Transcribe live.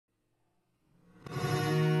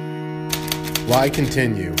Why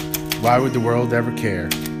continue? Why would the world ever care?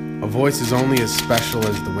 A voice is only as special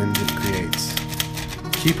as the wind it creates.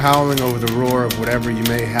 Keep howling over the roar of whatever you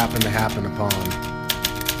may happen upon.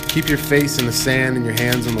 Keep your face in the sand and your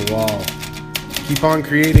hands on the wall. Keep on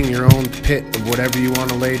creating your own pit of whatever you want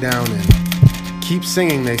to lay down in. Keep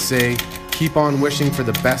singing, they say. Keep on wishing for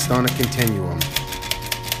the best on a continuum.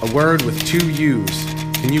 A word with two U's.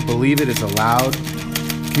 Can you believe it is allowed?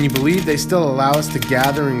 Can you believe they still allow us to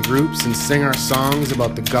gather in groups and sing our songs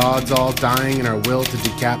about the gods all dying and our will to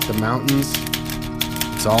decap the mountains?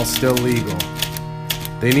 It's all still legal.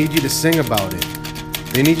 They need you to sing about it.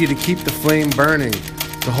 They need you to keep the flame burning,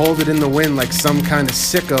 to hold it in the wind like some kind of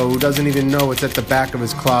sicko who doesn't even know it's at the back of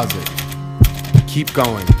his closet. Keep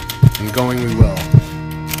going, and going we will.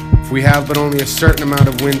 If we have but only a certain amount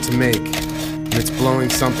of wind to make, and it's blowing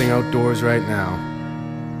something outdoors right now.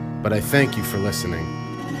 But I thank you for listening.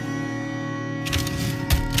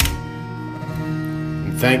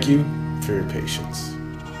 And thank you for your patience.